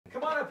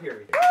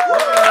period.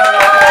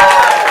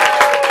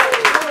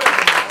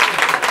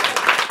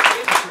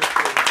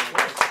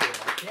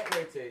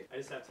 I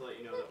just have to let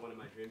you know that one of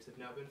my dreams have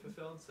now been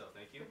fulfilled, so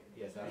thank you.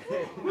 Yes,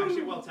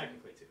 Actually, well,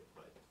 technically two,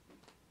 but.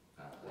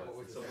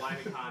 So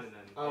Blimey Cow and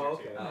then. Oh,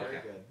 okay. Oh, Very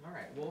okay. good. All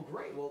right. Well,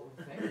 great. Well,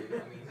 thank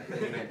you. I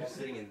mean, I'm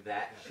sitting in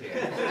that chair.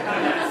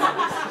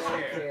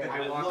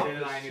 I walked in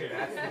and I knew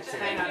that's the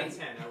chair. 10 out of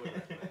 10. I would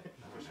recommend it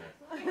for sure.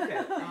 Okay.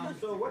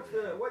 So what's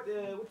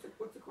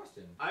the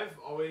question? I've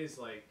always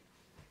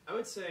I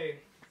would say,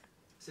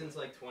 since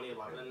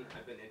 2011,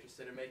 I've been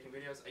interested in making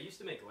videos. I used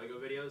to make Lego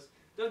videos.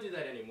 Don't do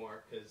that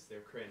anymore because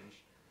they're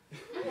cringe.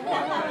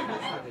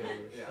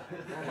 Yeah.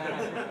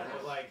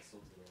 But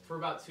for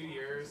about 2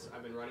 years,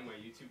 I've been running my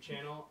YouTube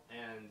channel,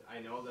 and I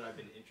know that I've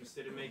been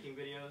interested in making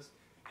videos,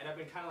 and I've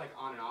been kind of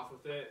on and off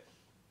with it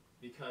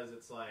because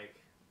it's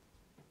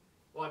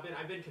well,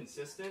 I've been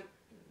consistent,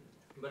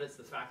 but it's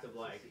the fact of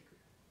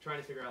trying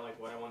to figure out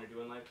what I want to do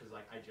in life because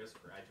I just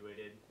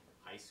graduated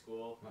high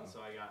school, and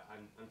so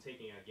I'm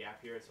taking a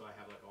gap here, so I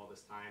have all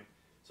this time.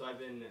 So I've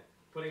been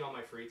putting all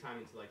my free time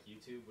into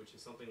YouTube, which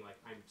is something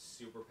I'm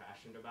super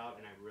passionate about,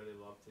 and I really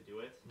love to do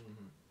it.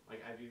 Mm-hmm.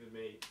 I've even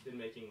been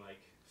making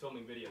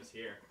filming videos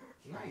here,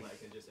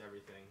 Nice. And just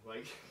everything.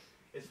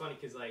 It's funny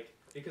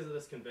because of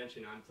this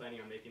convention, I'm planning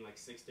on making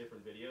 6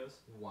 different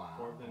videos. Wow.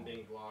 4 of them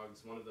being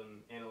vlogs, 1 of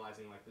them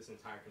analyzing this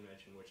entire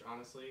convention, which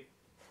honestly,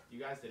 you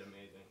guys did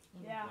amazing.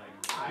 Yeah.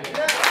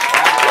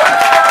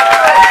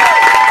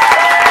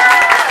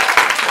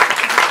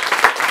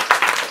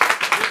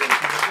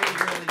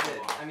 Really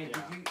did. I mean,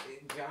 did you,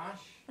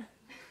 Josh?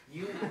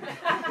 You.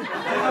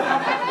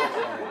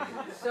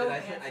 So I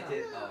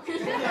did.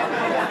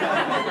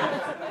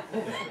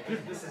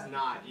 This is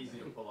not easy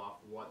to pull off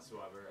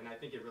whatsoever, and I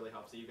think it really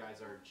helps that you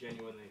guys are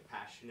genuinely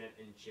passionate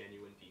and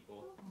genuine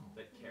people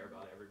that care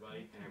about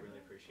everybody, and I really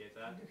appreciate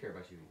that. I do care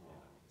about you.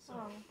 So.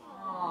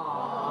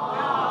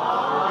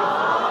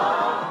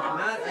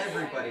 Not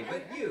everybody,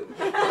 but you.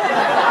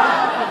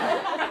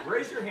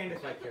 Raise your hand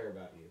if I care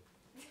about you.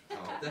 Oh,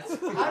 that's. You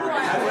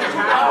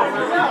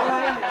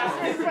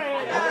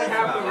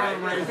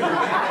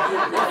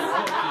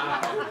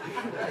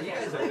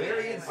guys are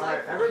very insightful. All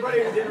right,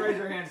 everybody who didn't raise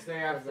their hand, stay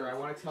after. I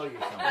want to tell you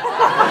something. Oh,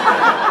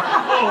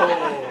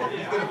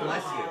 he's gonna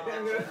bless you.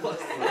 I'm gonna bless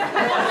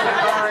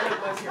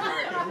you.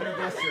 I'm gonna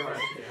bless your heart.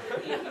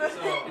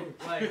 So,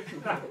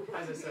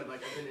 as I said,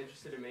 I've been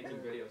interested in making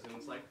videos, and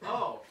it's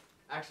oh,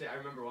 actually, I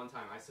remember one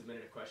time I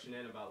submitted a question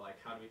in about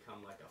how to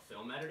become a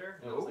film editor,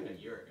 and it was a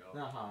year ago.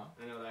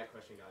 I know that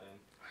question got in.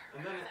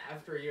 And then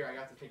after a year, I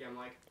got to thinking, I'm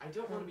I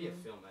don't want to be a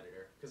film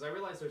editor, because I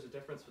realized there's a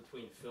difference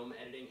between film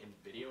editing and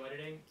video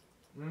editing.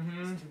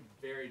 It's 2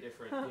 very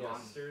different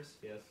monsters.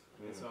 Yes.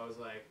 And so I was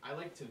I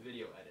like to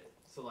video edit,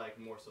 so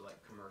more so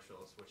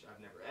commercials, which I've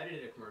never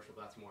edited a commercial,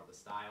 but that's more of the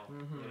style,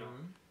 you know.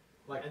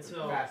 And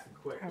so, fast and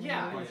quick.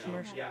 Yeah,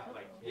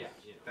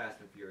 Fast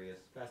and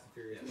Furious. Fast and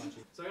Furious.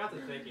 Punchy. So I got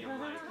to thinking,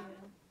 I'm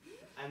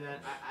and then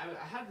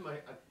I had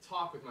a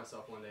talk with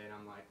myself one day, and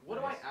I'm what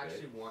do I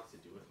actually want to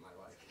do with my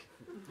life?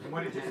 And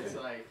what did you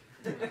say?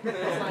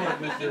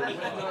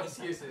 It's no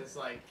excuses. It's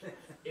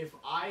if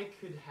I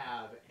could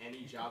have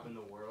any job in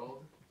the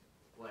world,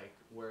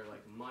 where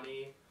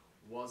money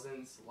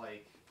wasn't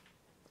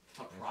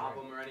a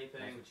problem or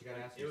anything,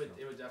 it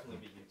would definitely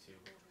be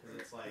YouTube.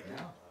 Because it's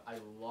I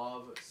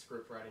love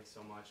script writing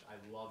so much. I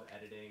love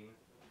editing.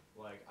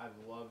 I've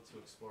loved to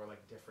explore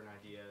different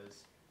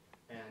ideas.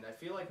 And I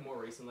feel more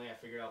recently I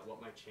figured out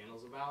what my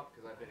channel's about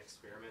because I've been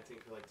experimenting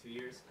for 2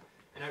 years.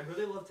 And I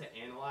really love to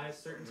analyze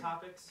certain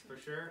topics, for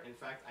sure. In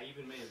fact, I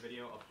even made a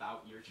video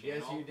about your channel.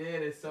 Yes, you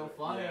did. It's so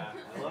funny. Yeah,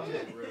 I loved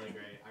it. Really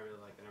great. I really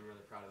liked it. I'm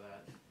really proud of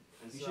that.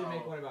 And you should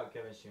make one about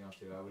Kevin's channel,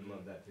 too. I would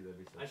love that, too. That'd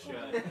be so fun. I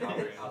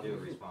should. I'll do a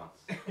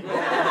response.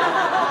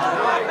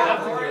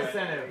 More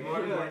incentive.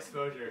 More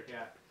exposure,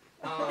 yeah.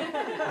 That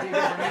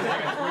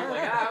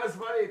was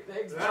funny.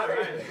 Thanks,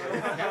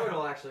 right. Kevin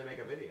will actually make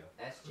a video.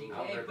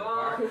 SGK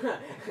bomb.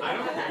 I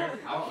don't care.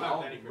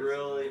 I'll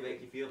really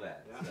make you feel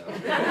bad. Yeah. So.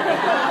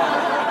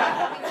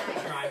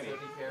 Try me.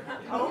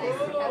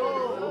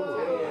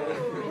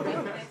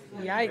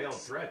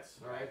 Yikes. Threats.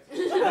 All right.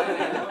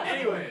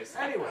 Anyways.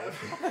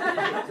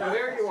 So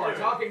there you are,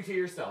 talking to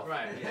yourself.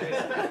 Right. I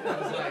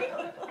was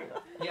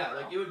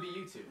it would be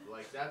YouTube.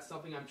 That's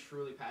something I'm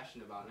truly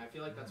passionate about, and I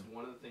feel that's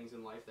one of the things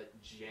in life that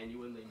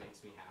genuinely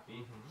makes me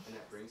happy and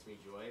that brings me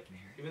joy.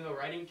 Even though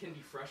writing can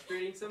be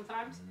frustrating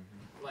sometimes,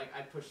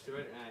 I push through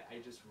it and I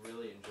just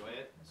really enjoy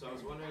it. So I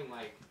was wondering,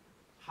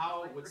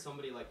 how would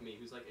somebody like me,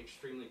 who's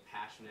extremely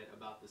passionate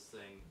about this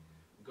thing,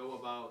 go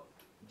about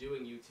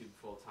doing YouTube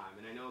full time?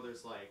 And I know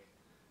there's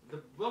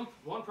the one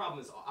problem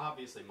is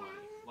obviously money.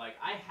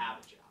 I have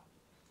a job,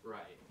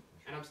 right?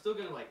 And I'm still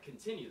gonna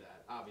continue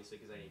that, obviously,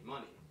 because I need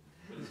money.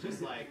 But it's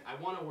just I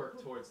want to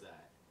work towards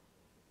that,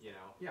 you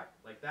know? Yeah.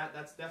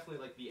 That's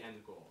definitely the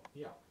end goal.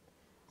 Yeah.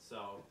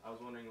 So I was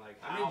wondering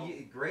how. I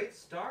mean, great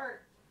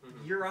start.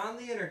 You're on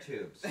the inner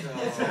tube, so got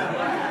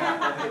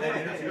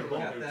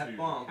that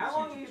bump. How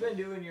long have you been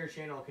doing your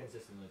channel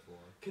consistently for?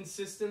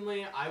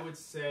 Consistently, I would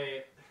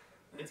say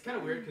it's kind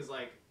of weird because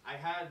like I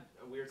had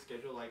a weird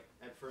schedule. Like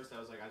at first I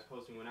was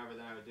posting whenever,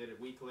 then I did it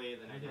weekly,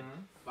 then I did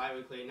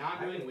bi-weekly. Now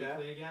I'm doing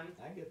weekly again.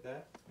 I get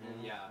that.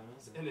 And yeah,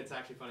 and it's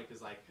actually funny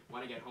because like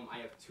when I get home, I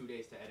have 2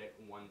 days to edit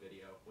one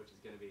video, which is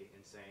gonna be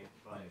insane,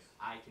 but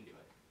I can do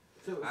it.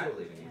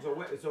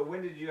 So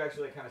when did you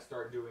actually kind of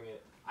start doing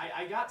it?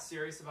 I got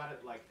serious about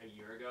it like a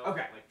year ago.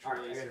 Okay. Like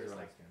truly serious.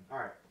 Like, all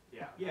right.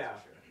 Yeah. Yeah.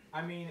 For sure.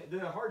 I mean, the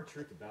hard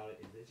truth about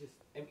it is it's just,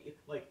 I mean,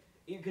 like,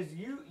 because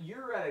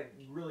you're at a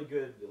really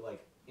good,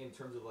 like, in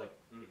terms of, like,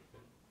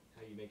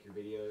 how you make your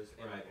videos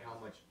and, like, how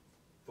much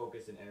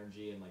focus and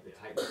energy and, like, the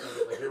tightness of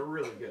it, like, you're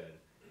really good.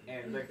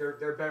 And, like,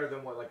 they're better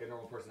than what, like, a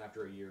normal person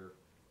after a year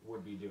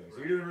would be doing. So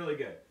you're doing really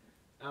good.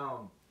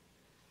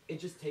 It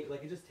just takes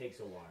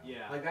a while.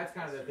 Yeah. Like, that's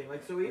kind of the thing.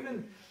 Like, so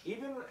even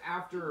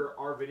after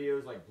our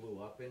videos, like, blew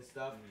up and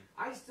stuff,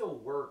 I still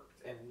worked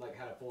and, like,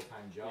 had a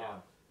full-time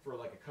job for,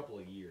 like, a couple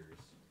of years.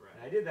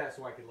 And I did that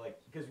so I could, like,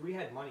 because we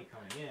had money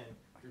coming in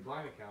through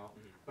Blimey Cow,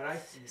 but I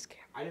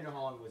didn't know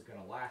how long it was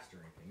going to last or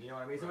anything. You know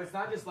what I mean? So it's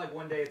not just like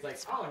one day it's like,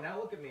 oh, now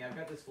look at me, I've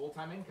got this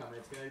full-time income and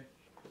it's going to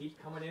keep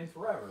coming in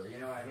forever. You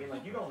know what I mean?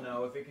 Like, you don't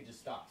know if it could just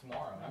stop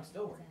tomorrow. And I'm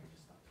still worried it could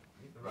just stop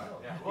tomorrow.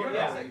 Right. Well,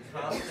 Yeah.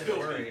 Constant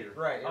worry.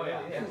 Right. Oh,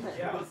 yeah.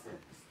 Yeah.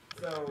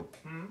 So,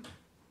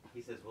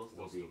 He says we'll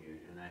still be here.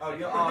 And I oh, say,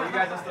 you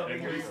guys will still be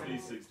here.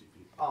 60 feet.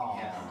 Oh.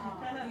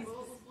 Yeah.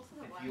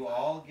 If you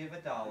all give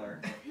 $1,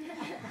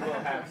 We'll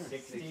have $60.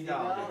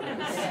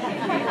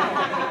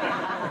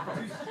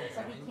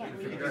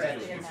 If you're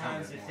at 2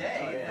 times a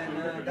day,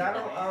 then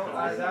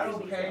That'll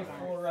pay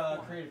for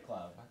Creative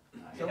Cloud.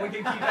 So we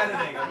can keep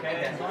editing, okay?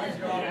 As long as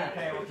you're all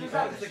okay, we'll keep as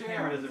long as editing. the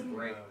camera doesn't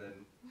break,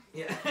 then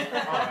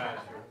Yeah.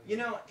 you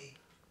know,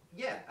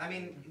 yeah. I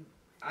mean,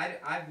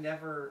 I've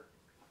never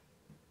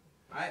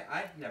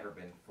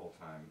been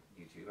full-time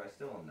YouTube. I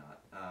still am not.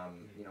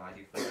 You know, I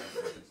do freelance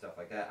work and stuff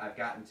like that. I've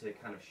gotten to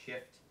kind of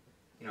shift.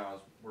 You know, I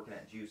was working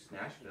at Juice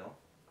Nashville,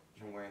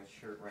 which I'm wearing the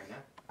shirt right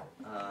now.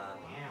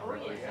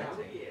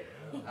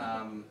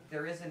 Representing.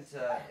 There isn't.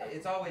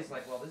 It's always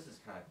like, well, this is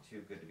kind of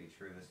too good to be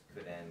true. This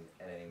could end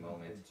at any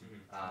moment.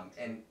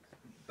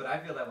 But I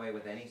feel that way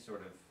with any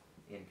sort of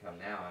income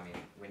now. I mean,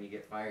 when you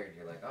get fired,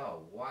 you're like,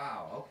 oh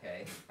wow,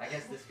 okay. I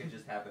guess this could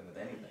just happen with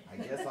anything. I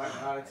guess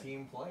I'm not a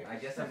team player. I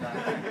guess I'm not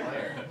a team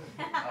player.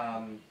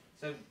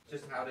 So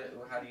just how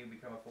do you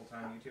become a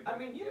full-time YouTuber? I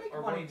mean, you make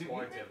money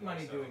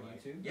doing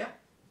YouTube. Yeah.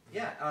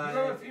 You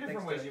know a few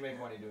different ways you make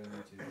money doing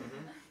YouTube.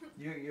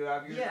 You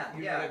have your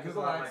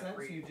Google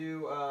AdSense. You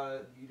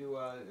do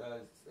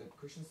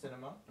Christian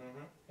cinema,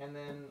 and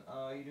then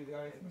you do the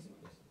audio from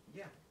sequels.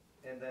 Yeah.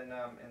 And then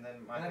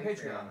my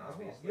Patreon.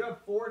 You have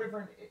 4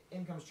 different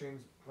income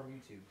streams from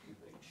YouTube.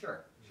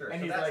 Sure. And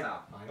so he's that's like,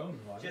 how. I don't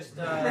know. Just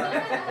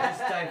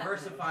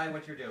diversify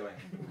what you're doing.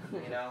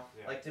 You know,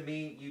 like to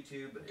me,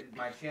 YouTube.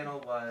 My channel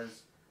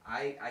was.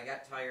 I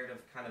got tired of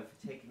kind of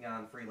taking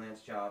on freelance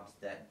jobs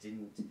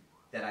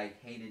that I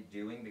hated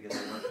doing because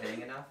they weren't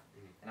paying enough.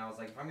 And I was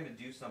like, if I'm going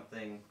to do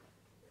something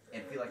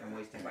and feel like I'm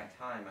wasting my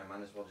time, I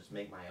might as well just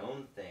make my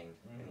own thing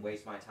and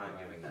waste my time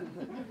doing that.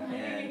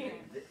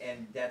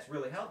 And that's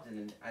really helped.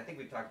 And I think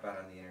we've talked about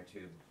it on the inner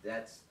tube.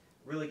 That's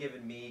really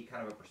given me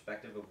kind of a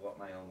perspective of what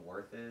my own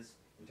worth is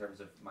in terms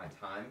of my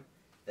time.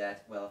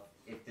 That, well,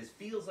 if this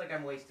feels like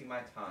I'm wasting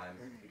my time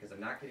because I'm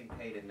not getting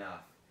paid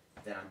enough,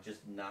 then I'm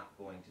just not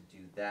going to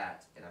do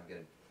that, and I'm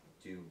going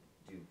to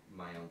do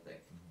my own thing.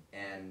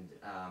 And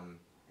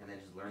then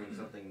just learning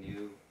something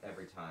new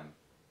every time.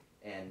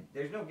 And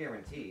there's no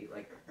guarantee.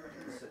 Like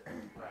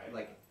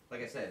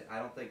I said, I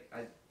don't think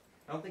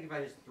if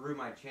I just threw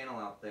my channel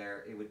out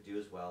there, it would do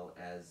as well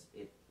as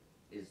it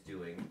is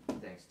doing,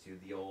 thanks to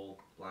the old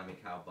Blimey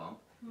Cow bump.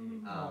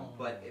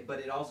 But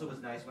it also was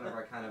nice whenever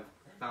I kind of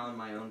found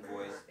my own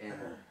voice and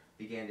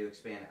began to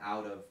expand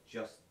out of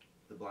just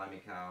the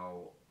Blimey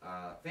Cow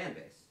fan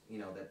base. You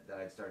know, that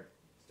I'd started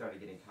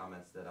getting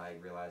comments that I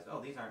realized, oh,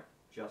 these aren't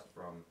just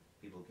from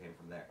people who came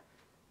from there.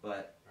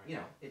 But you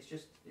know, it's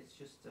just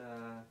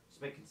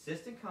make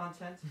consistent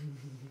content,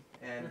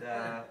 and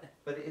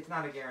but it's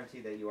not a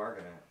guarantee that you are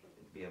gonna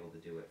be able to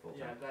do it full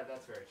time. Yeah,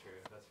 that's very true.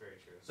 That's very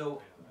true.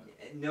 So,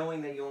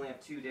 knowing that you only have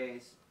 2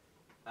 days,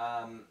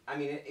 I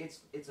mean,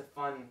 it's a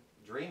fun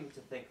dream to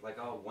think like,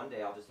 oh, one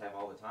day I'll just have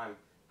all the time.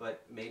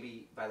 But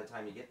maybe by the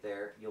time you get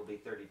there, you'll be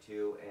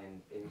 32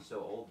 and so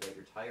old that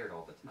you're tired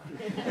all the time.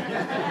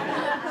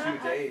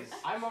 2 days.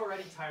 I'm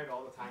already tired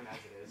all the time as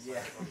it is.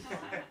 Yeah.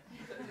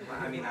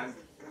 I mean, I'm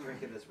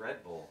drinking this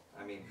Red Bull.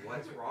 I mean,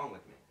 what's wrong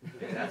with me?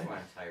 Maybe that's why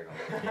I'm tired all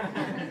the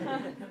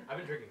time. I've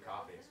been drinking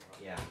coffee. So.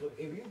 Yeah. Look,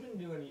 if you've been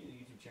doing a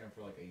YouTube channel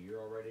for like a year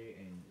already,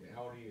 and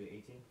how old are you?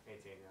 18?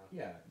 18,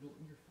 yeah. Yeah,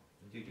 you're fine.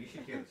 Dude, you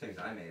should hear the things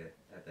I made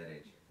at that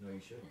age. No, you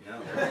shouldn't.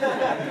 No.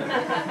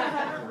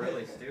 They're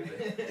really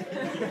stupid.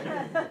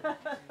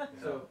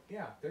 So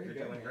yeah, there you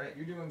You're go. doing great.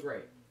 You're doing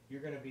great.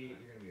 You're gonna be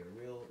a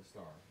real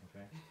star.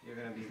 Okay. You're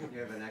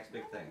the next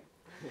big thing.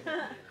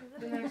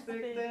 The next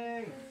big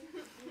thing.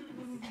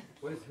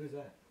 Who's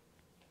that?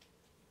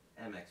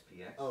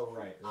 MXPX. Oh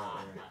right.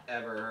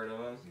 Ever heard of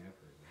them? Yeah,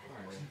 All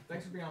right, well,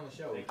 thanks for being on the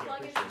show. Thank you.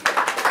 Appreciate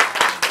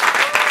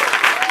it.